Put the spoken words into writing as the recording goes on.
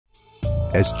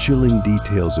As chilling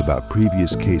details about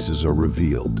previous cases are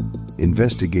revealed,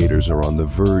 investigators are on the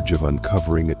verge of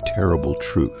uncovering a terrible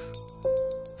truth.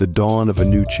 The dawn of a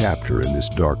new chapter in this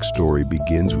dark story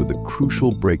begins with a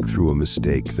crucial breakthrough, a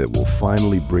mistake that will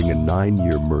finally bring a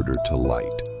 9-year murder to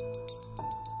light.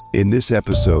 In this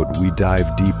episode, we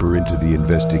dive deeper into the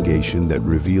investigation that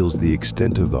reveals the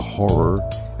extent of the horror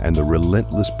and the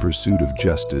relentless pursuit of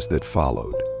justice that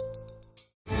followed.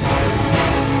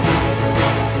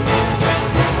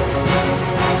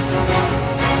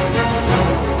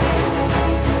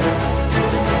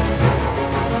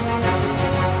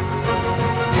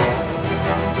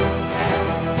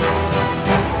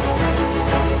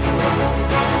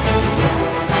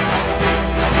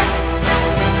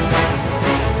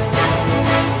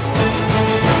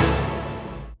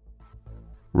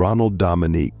 Ronald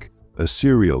Dominique, a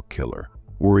serial killer,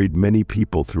 worried many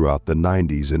people throughout the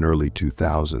 90s and early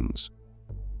 2000s.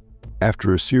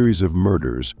 After a series of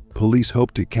murders, police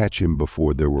hoped to catch him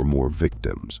before there were more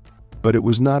victims. But it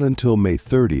was not until May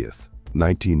 30th,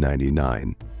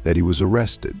 1999, that he was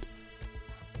arrested.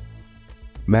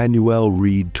 Manuel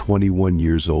Reed, 21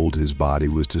 years old, his body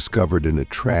was discovered in a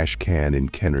trash can in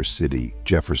Kenner City,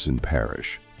 Jefferson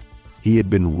parish. He had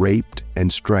been raped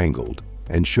and strangled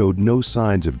and showed no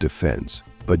signs of defense,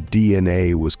 but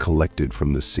DNA was collected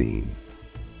from the scene.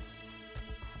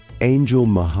 Angel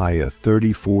Mahia,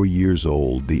 34 years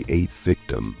old, the 8th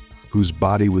victim, whose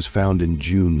body was found in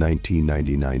June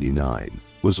 1999,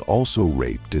 was also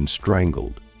raped and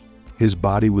strangled. His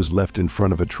body was left in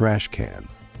front of a trash can.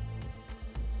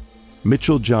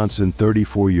 Mitchell Johnson,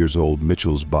 34 years old,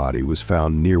 Mitchell's body was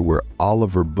found near where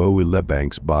Oliver Bowie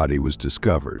LeBanks' body was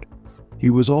discovered. He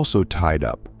was also tied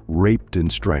up, raped and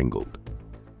strangled.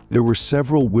 There were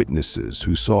several witnesses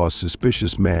who saw a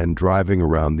suspicious man driving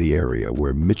around the area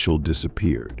where Mitchell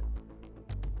disappeared.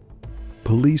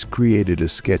 Police created a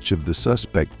sketch of the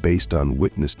suspect based on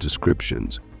witness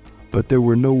descriptions, but there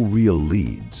were no real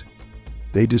leads.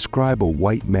 They describe a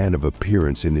white man of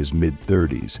appearance in his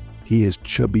mid-30s. He has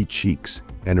chubby cheeks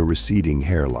and a receding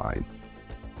hairline.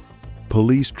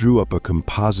 Police drew up a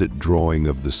composite drawing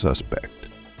of the suspect.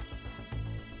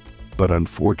 But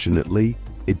unfortunately,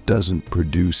 it doesn't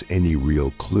produce any real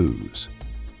clues.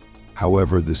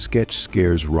 However, the sketch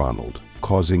scares Ronald,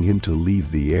 causing him to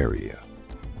leave the area.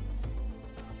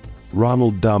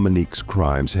 Ronald Dominique's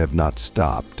crimes have not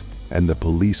stopped, and the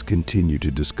police continue to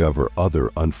discover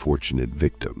other unfortunate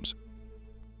victims.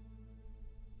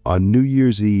 On New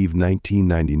Year's Eve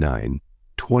 1999,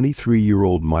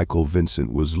 23-year-old Michael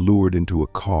Vincent was lured into a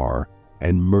car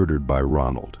and murdered by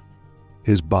Ronald.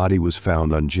 His body was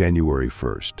found on January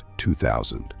 1st,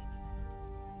 2000.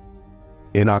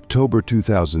 In October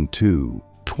 2002,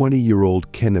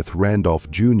 20-year-old Kenneth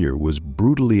Randolph Jr. was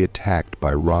brutally attacked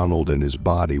by Ronald, and his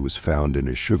body was found in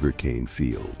a sugarcane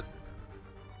field.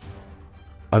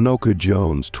 Anoka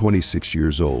Jones, 26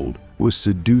 years old, was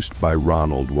seduced by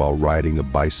Ronald while riding a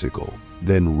bicycle,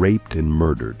 then raped and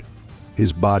murdered.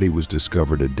 His body was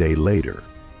discovered a day later.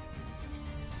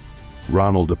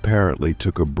 Ronald apparently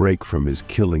took a break from his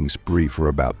killing spree for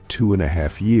about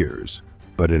 2.5 years,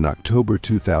 but in October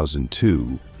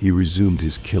 2002, he resumed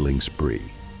his killing spree.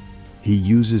 He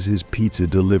uses his pizza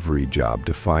delivery job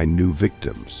to find new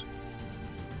victims.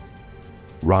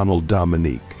 Ronald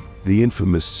Dominique, the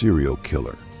infamous serial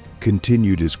killer,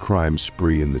 continued his crime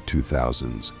spree in the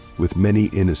 2000s, with many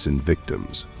innocent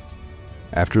victims.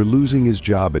 After losing his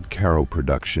job at Caro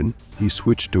Production, he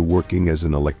switched to working as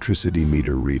an electricity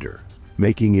meter reader,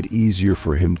 making it easier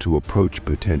for him to approach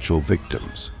potential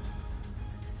victims.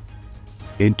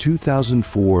 In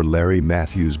 2004, Larry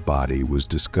Matthews' body was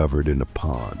discovered in a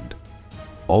pond.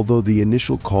 Although the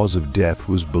initial cause of death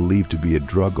was believed to be a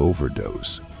drug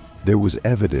overdose, there was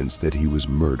evidence that he was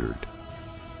murdered.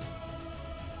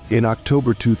 In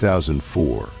October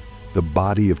 2004, the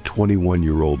body of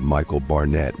 21-year-old Michael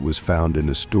Barnett was found in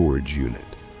a storage unit.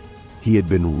 He had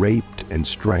been raped and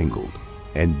strangled,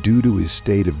 and due to his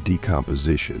state of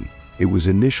decomposition, it was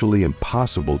initially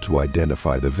impossible to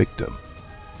identify the victim.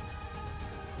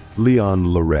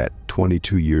 Leon Lorette,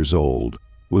 22 years old,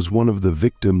 was one of the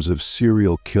victims of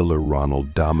serial killer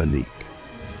Ronald Dominique.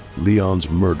 Leon's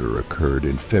murder occurred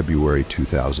in February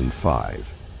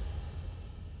 2005.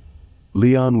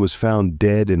 Leon was found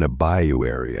dead in a bayou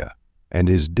area, and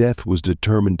his death was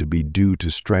determined to be due to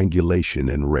strangulation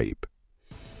and rape.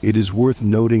 It is worth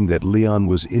noting that Leon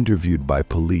was interviewed by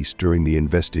police during the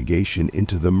investigation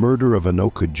into the murder of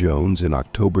Anoka Jones in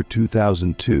October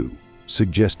 2002,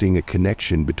 suggesting a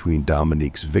connection between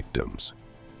Dominique's victims.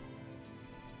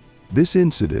 This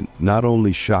incident not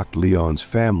only shocked Leon's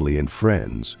family and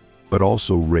friends, but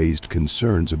also raised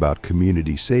concerns about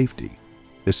community safety,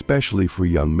 especially for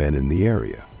young men in the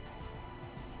area.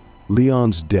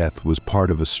 Leon's death was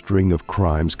part of a string of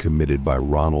crimes committed by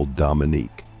Ronald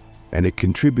Dominique, and it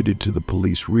contributed to the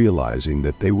police realizing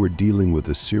that they were dealing with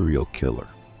a serial killer.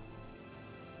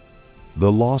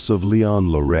 The loss of Leon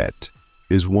Lorette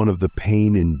is one of the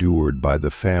pain endured by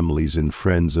the families and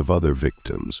friends of other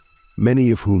victims,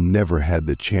 many of whom never had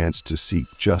the chance to seek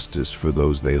justice for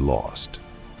those they lost.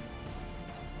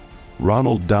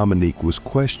 Ronald Dominique was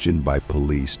questioned by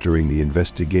police during the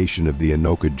investigation of the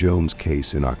Anoka Jones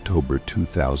case in October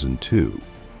 2002.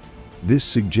 This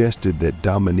suggested that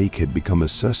Dominique had become a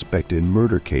suspect in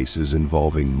murder cases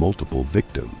involving multiple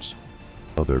victims.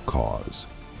 Other cause.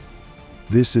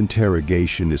 This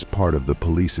interrogation is part of the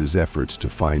police's efforts to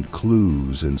find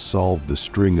clues and solve the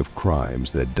string of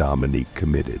crimes that Dominique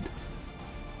committed.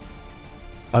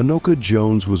 Anoka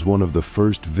Jones was one of the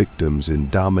first victims in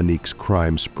Dominique's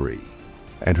crime spree,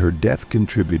 and her death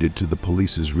contributed to the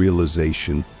police's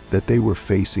realization that they were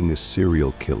facing a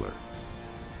serial killer.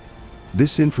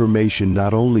 This information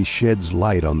not only sheds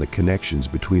light on the connections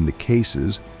between the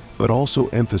cases, but also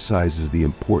emphasizes the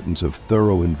importance of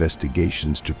thorough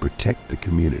investigations to protect the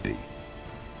community.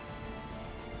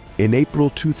 In April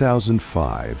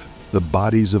 2005, the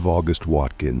bodies of August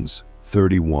Watkins,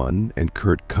 31, and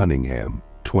Kurt Cunningham,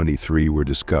 23, were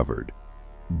discovered.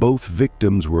 Both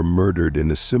victims were murdered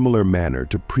in a similar manner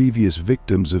to previous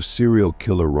victims of serial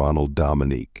killer Ronald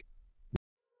Dominique.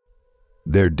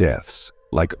 Their deaths,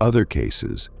 like other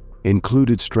cases,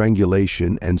 included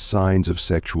strangulation and signs of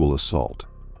sexual assault.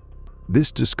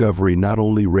 This discovery not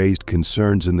only raised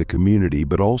concerns in the community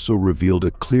but also revealed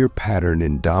a clear pattern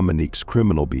in Dominique's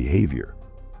criminal behavior.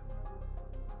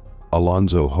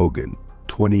 Alonzo Hogan,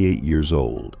 28 years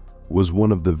old, was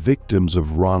one of the victims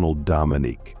of Ronald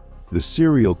Dominique, the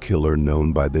serial killer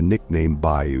known by the nickname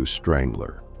Bayou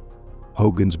Strangler.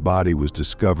 Hogan's body was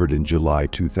discovered in July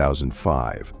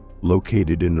 2005,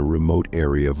 located in a remote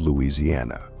area of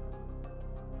Louisiana.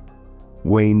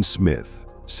 Wayne Smith,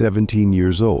 17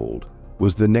 years old,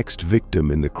 was the next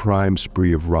victim in the crime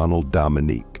spree of Ronald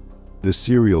Dominique, the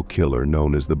serial killer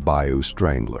known as the Bayou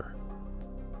Strangler.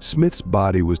 Smith's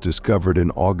body was discovered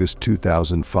in August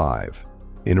 2005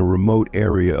 in a remote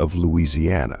area of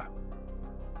Louisiana.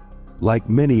 Like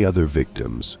many other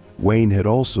victims, Wayne had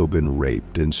also been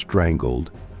raped and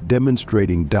strangled,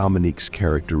 demonstrating Dominique's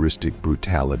characteristic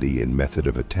brutality and method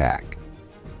of attack.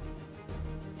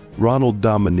 Ronald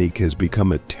Dominique has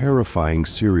become a terrifying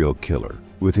serial killer,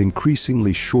 with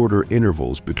increasingly shorter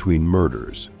intervals between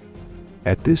murders.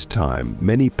 At this time,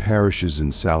 many parishes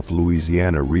in South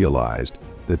Louisiana realized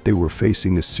that they were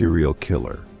facing a serial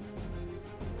killer.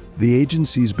 The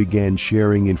agencies began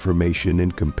sharing information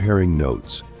and comparing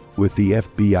notes, with the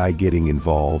FBI getting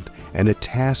involved and a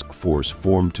task force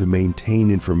formed to maintain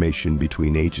information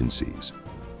between agencies.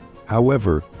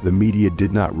 However, the media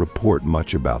did not report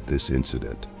much about this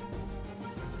incident.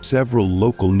 Several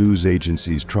local news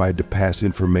agencies tried to pass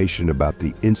information about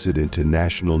the incident to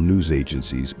national news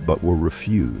agencies but were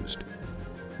refused.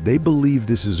 They believe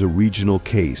this is a regional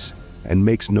case and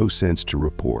makes no sense to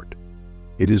report.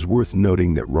 It is worth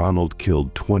noting that Ronald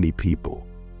killed 20 people,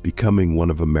 becoming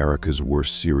one of America's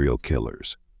worst serial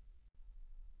killers.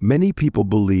 Many people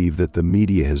believe that the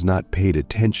media has not paid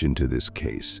attention to this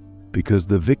case because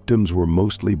the victims were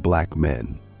mostly black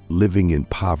men living in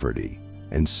poverty,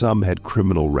 and some had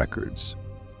criminal records.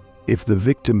 If the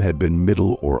victim had been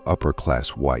middle or upper class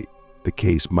white, the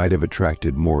case might have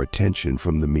attracted more attention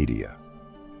from the media.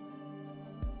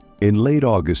 In late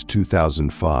August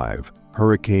 2005,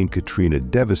 Hurricane Katrina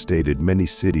devastated many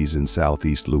cities in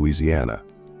southeast Louisiana.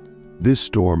 This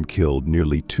storm killed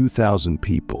nearly 2,000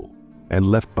 people and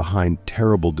left behind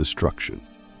terrible destruction.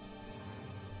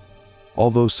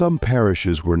 Although some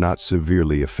parishes were not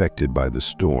severely affected by the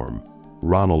storm,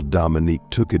 Ronald Dominique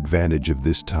took advantage of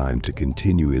this time to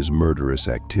continue his murderous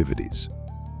activities.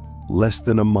 Less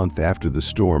than a month after the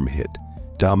storm hit,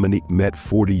 Dominique met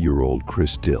 40-year-old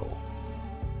Chris Dill.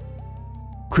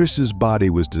 Chris's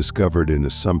body was discovered in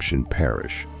Assumption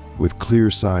Parish. With clear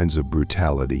signs of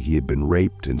brutality, he had been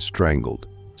raped and strangled,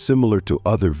 similar to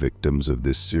other victims of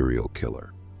this serial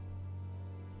killer.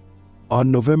 On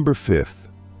November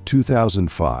 5,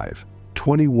 2005,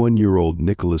 21-year-old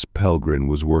Nicholas Pelgrin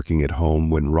was working at home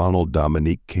when Ronald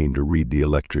Dominique came to read the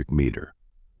electric meter.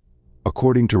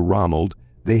 According to Ronald,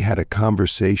 they had a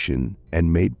conversation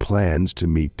and made plans to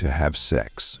meet to have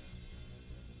sex.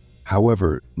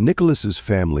 However, Nicholas's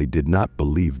family did not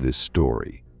believe this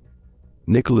story.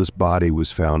 Nicholas' body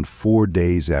was found 4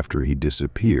 days after he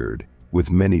disappeared, with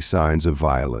many signs of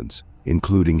violence,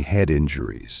 including head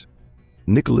injuries.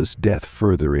 Nicholas' death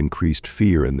further increased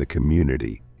fear in the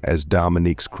community as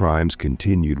Dominique's crimes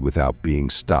continued without being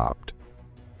stopped.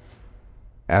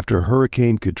 After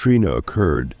Hurricane Katrina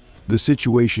occurred, the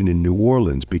situation in New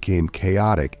Orleans became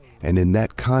chaotic, and in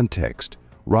that context,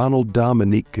 Ronald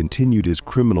Dominique continued his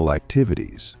criminal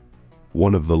activities.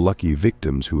 One of the lucky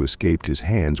victims who escaped his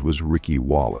hands was Ricky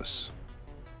Wallace.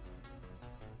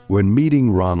 When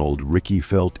meeting Ronald, Ricky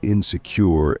felt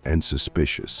insecure and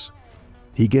suspicious.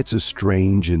 He gets a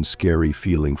strange and scary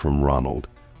feeling from Ronald,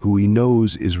 who he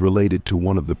knows is related to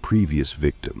one of the previous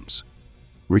victims.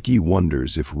 Ricky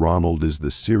wonders if Ronald is the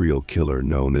serial killer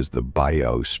known as the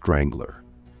Bayou Strangler.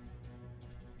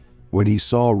 When he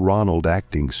saw Ronald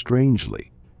acting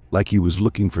strangely, like he was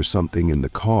looking for something in the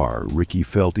car, Ricky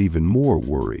felt even more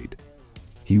worried.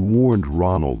 He warned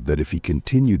Ronald that if he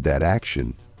continued that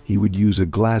action, he would use a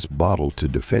glass bottle to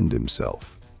defend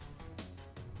himself.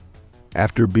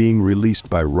 After being released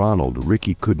by Ronald,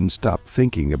 Ricky couldn't stop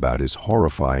thinking about his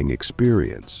horrifying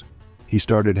experience. He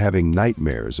started having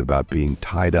nightmares about being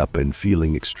tied up and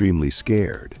feeling extremely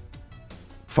scared.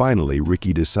 Finally,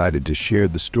 Ricky decided to share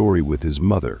the story with his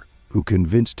mother, who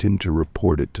convinced him to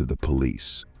report it to the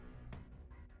police.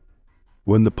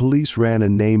 When the police ran a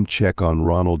name check on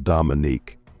Ronald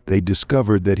Dominique, they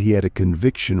discovered that he had a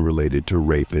conviction related to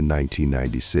rape in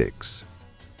 1996.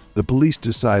 The police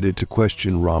decided to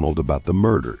question Ronald about the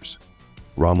murders.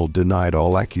 Ronald denied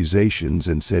all accusations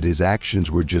and said his actions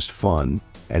were just fun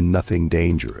and nothing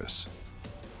dangerous.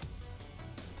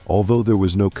 Although there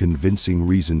was no convincing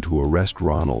reason to arrest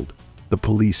Ronald, the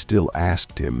police still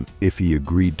asked him if he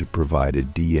agreed to provide a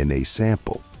DNA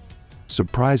sample.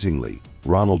 Surprisingly,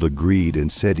 Ronald agreed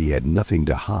and said he had nothing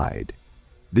to hide.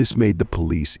 This made the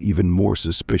police even more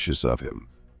suspicious of him.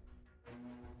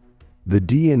 The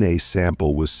DNA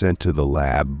sample was sent to the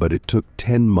lab, but it took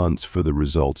 10 months for the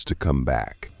results to come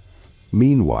back.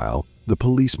 Meanwhile, the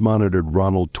police monitored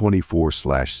Ronald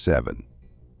 24/7.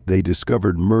 They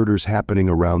discovered murders happening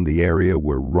around the area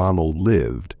where Ronald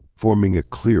lived, forming a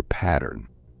clear pattern.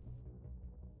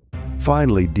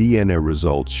 Finally, DNA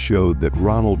results showed that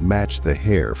Ronald matched the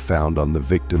hair found on the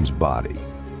victim's body.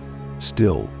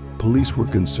 Still, police were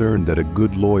concerned that a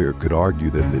good lawyer could argue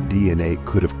that the DNA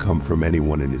could have come from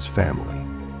anyone in his family.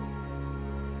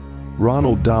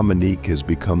 Ronald Dominique has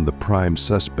become the prime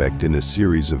suspect in a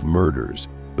series of murders,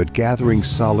 but gathering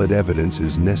solid evidence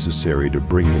is necessary to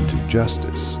bring him to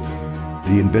justice.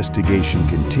 The investigation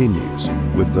continues,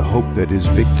 with the hope that his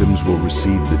victims will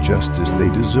receive the justice they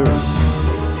deserve.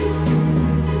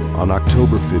 On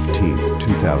October 15,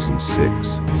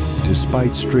 2006,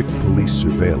 despite strict police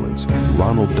surveillance,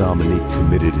 Ronald Dominique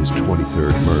committed his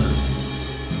 23rd murder.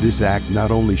 This act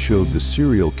not only showed the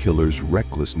serial killer's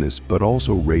recklessness, but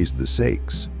also raised the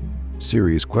stakes.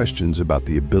 Serious questions about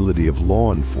the ability of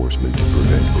law enforcement to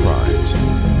prevent crimes.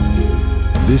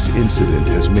 This incident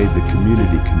has made the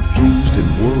community confused and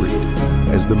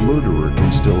worried, as the murderer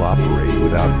can still operate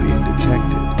without being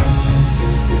detected.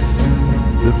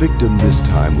 The victim this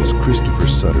time was Christopher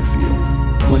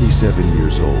Sutterfield, 27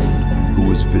 years old, who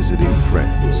was visiting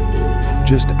friends.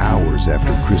 Just hours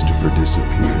after Christopher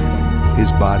disappeared,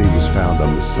 his body was found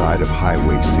on the side of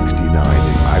Highway 69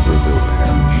 in Iberville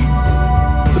Parish.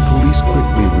 The police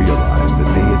quickly realized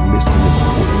that they had missed an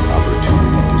important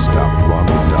opportunity to stop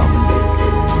Ronald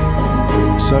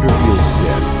Dominique. Sutterfield's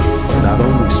death not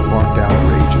only sparked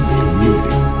outrage in the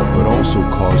community, but also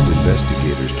caused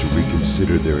investigators to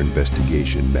reconsider their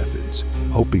investigation methods,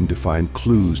 hoping to find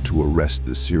clues to arrest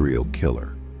the serial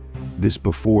killer. This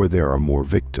before there are more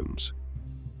victims.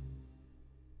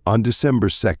 On December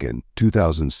 2,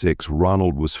 2006,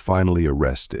 Ronald was finally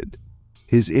arrested.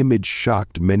 His image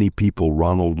shocked many people.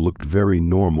 Ronald looked very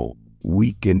normal,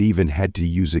 weak, and even had to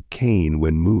use a cane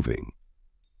when moving.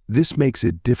 This makes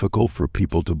it difficult for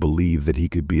people to believe that he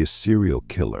could be a serial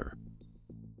killer.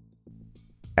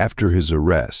 After his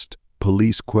arrest,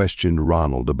 police questioned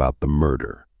Ronald about the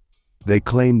murder. They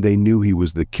claimed they knew he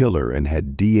was the killer and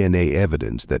had DNA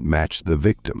evidence that matched the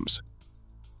victims.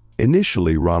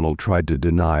 Initially, Ronald tried to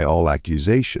deny all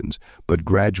accusations, but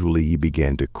gradually he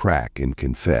began to crack and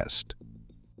confessed.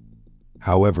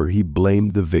 However, he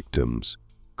blamed the victims,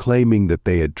 claiming that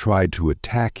they had tried to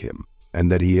attack him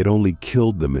and that he had only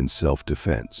killed them in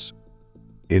self-defense.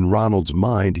 In Ronald's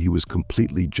mind, he was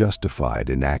completely justified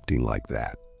in acting like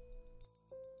that.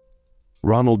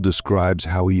 Ronald describes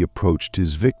how he approached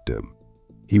his victim.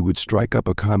 He would strike up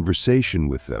a conversation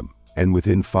with them, and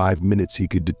within 5 minutes he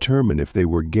could determine if they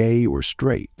were gay or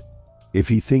straight. If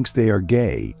he thinks they are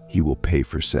gay, he will pay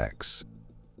for sex.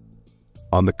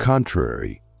 On the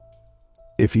contrary,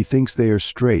 if he thinks they are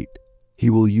straight, he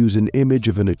will use an image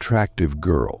of an attractive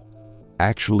girl.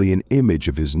 actually an image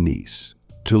of his niece,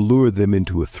 to lure them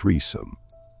into a threesome.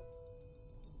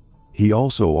 He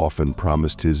also often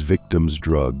promised his victims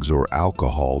drugs or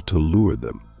alcohol to lure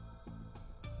them.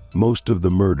 Most of the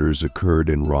murders occurred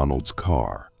in Ronald's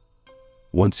car.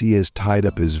 Once he has tied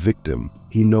up his victim,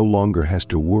 he no longer has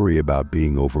to worry about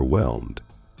being overwhelmed.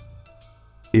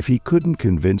 If he couldn't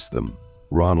convince them,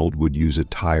 Ronald would use a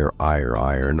tire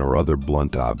iron or other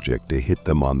blunt object to hit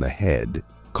them on the head,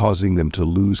 causing them to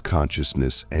lose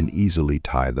consciousness and easily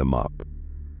tie them up.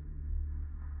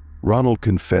 Ronald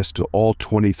confessed to all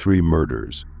 23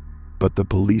 murders, but the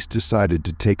police decided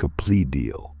to take a plea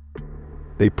deal.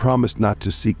 They promised not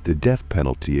to seek the death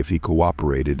penalty if he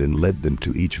cooperated and led them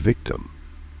to each victim.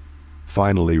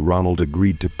 Finally, Ronald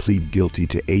agreed to plead guilty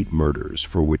to 8 murders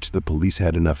for which the police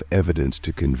had enough evidence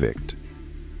to convict.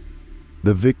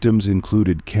 The victims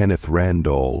included Kenneth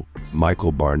Randall,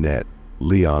 Michael Barnett,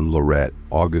 Leon Lorette,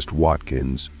 August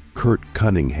Watkins, Kurt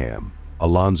Cunningham,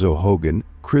 Alonzo Hogan,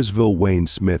 Crisville Wayne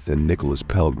Smith, and Nicholas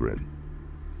Pelgrin.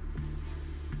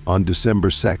 On December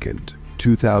 2nd,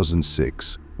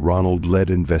 2006, Ronald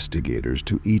led investigators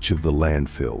to each of the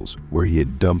landfills where he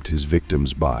had dumped his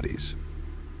victims' bodies.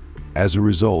 As a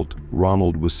result,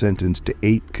 Ronald was sentenced to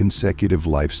 8 consecutive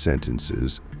life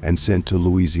sentences and sent to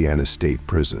Louisiana State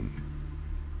Prison.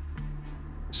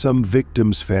 Some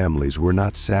victims' families were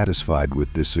not satisfied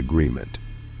with this agreement.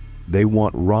 They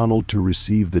want Ronald to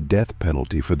receive the death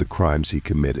penalty for the crimes he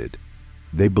committed.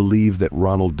 They believe that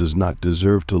Ronald does not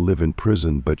deserve to live in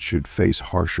prison but should face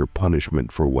harsher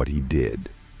punishment for what he did.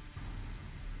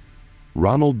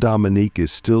 Ronald Dominique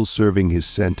is still serving his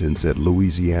sentence at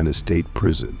Louisiana State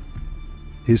Prison.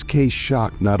 His case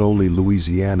shocked not only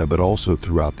Louisiana but also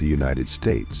throughout the United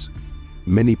States.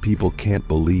 Many people can't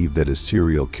believe that a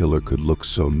serial killer could look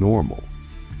so normal.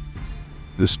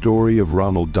 The story of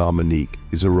Ronald Dominique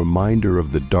is a reminder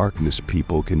of the darkness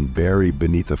people can bury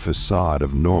beneath a facade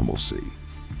of normalcy.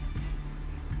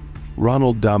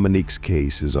 Ronald Dominique's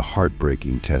case is a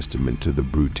heartbreaking testament to the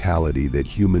brutality that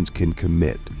humans can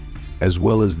commit, as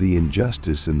well as the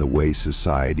injustice in the way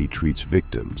society treats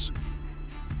victims.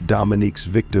 Dominique's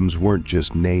victims weren't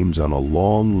just names on a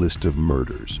long list of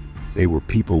murders. They were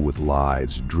people with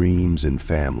lives, dreams, and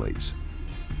families.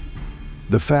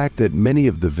 The fact that many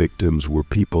of the victims were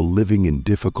people living in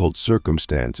difficult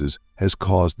circumstances has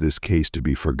caused this case to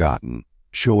be forgotten,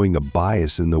 showing a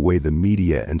bias in the way the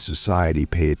media and society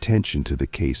pay attention to the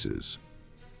cases.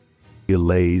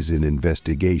 Delays in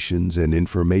investigations and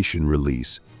information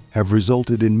release have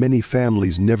resulted in many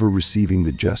families never receiving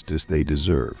the justice they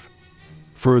deserve.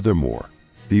 Furthermore,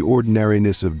 the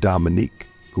ordinariness of Dominique,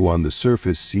 who on the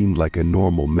surface seemed like a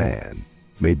normal man,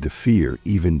 made the fear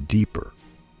even deeper.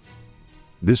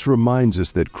 This reminds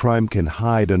us that crime can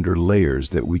hide under layers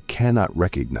that we cannot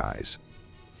recognize.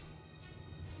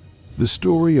 The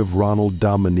story of Ronald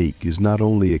Dominique is not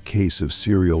only a case of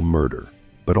serial murder,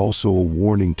 but also a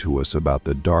warning to us about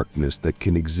the darkness that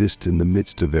can exist in the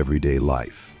midst of everyday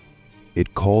life.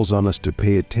 It calls on us to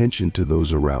pay attention to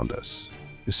those around us,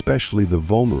 especially the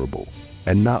vulnerable,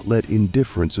 and not let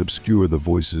indifference obscure the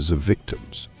voices of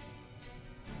victims.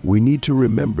 We need to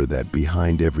remember that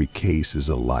behind every case is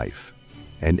a life,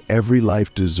 and every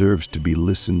life deserves to be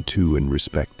listened to and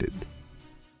respected.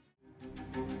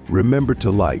 Remember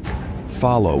to like,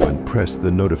 follow, and press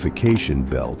the notification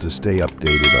bell to stay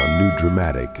updated on new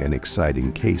dramatic and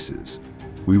exciting cases.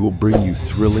 We will bring you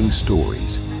thrilling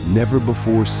stories, never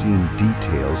before seen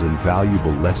details, and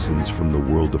valuable lessons from the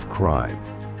world of crime.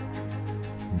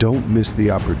 Don't miss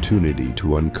the opportunity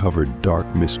to uncover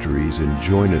dark mysteries and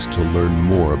join us to learn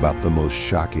more about the most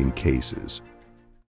shocking cases.